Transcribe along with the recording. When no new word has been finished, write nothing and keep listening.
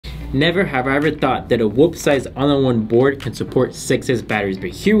Never have I ever thought that a whoop-sized all-in-one board can support 6S batteries, but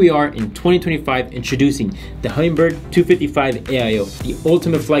here we are in 2025 introducing the Hummingbird 255 AIO, the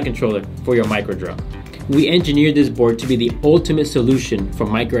ultimate flight controller for your micro drone. We engineered this board to be the ultimate solution for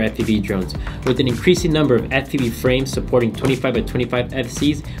micro FPV drones. With an increasing number of FPV frames supporting 25 by 25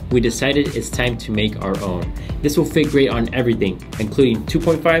 FCs, we decided it's time to make our own. This will fit great on everything, including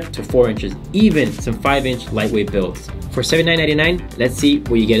 2.5 to 4 inches, even some 5-inch lightweight builds. For $79.99, let's see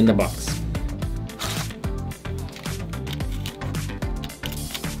what you get in the box.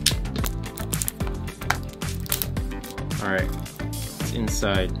 Alright, it's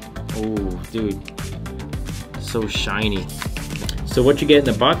inside. Oh, dude. So shiny. So what you get in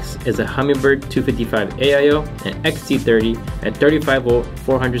the box is a Hummingbird 255 AIO, an XT30 at 35 volt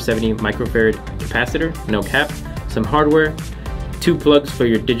 470 microfarad capacitor, no cap, some hardware, 2 plugs for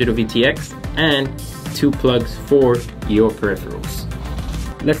your digital VTX, and 2 plugs for your peripherals.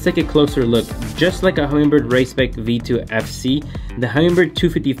 Let's take a closer look. Just like a Hummingbird RaceSpec V2 FC, the Hummingbird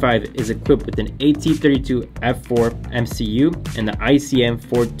 255 is equipped with an AT32 F4 MCU and the ICM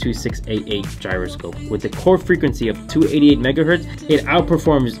 42688 gyroscope. With a core frequency of 288 MHz, it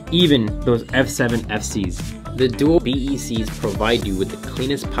outperforms even those F7 FCs. The dual BECs provide you with the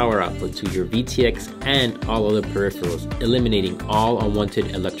cleanest power output to your VTX and all other peripherals, eliminating all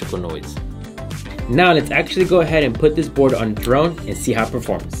unwanted electrical noise. Now let's actually go ahead and put this board on drone and see how it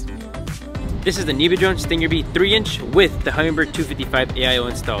performs. This is the NevaDrone Stinger B 3-inch with the Hummingbird 255 AIO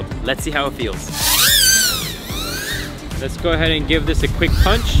installed. Let's see how it feels. Let's go ahead and give this a quick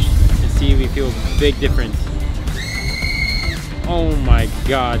punch and see if we feel a big difference. Oh my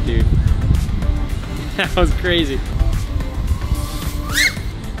god, dude. That was crazy.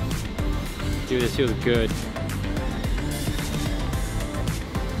 Dude, this feels good.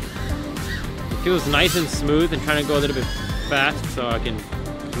 It feels nice and smooth. I'm trying to go a little bit fast so I can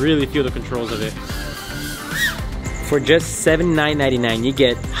really feel the controls of it. For just $79.99, you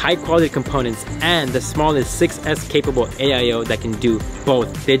get high quality components and the smallest 6S capable AIO that can do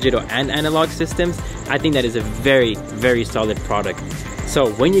both digital and analog systems. I think that is a very, very solid product.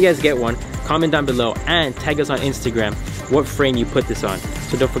 So when you guys get one, comment down below and tag us on Instagram what frame you put this on.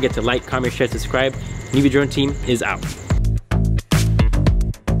 So don't forget to like, comment, share, subscribe. NevaDrone team is out.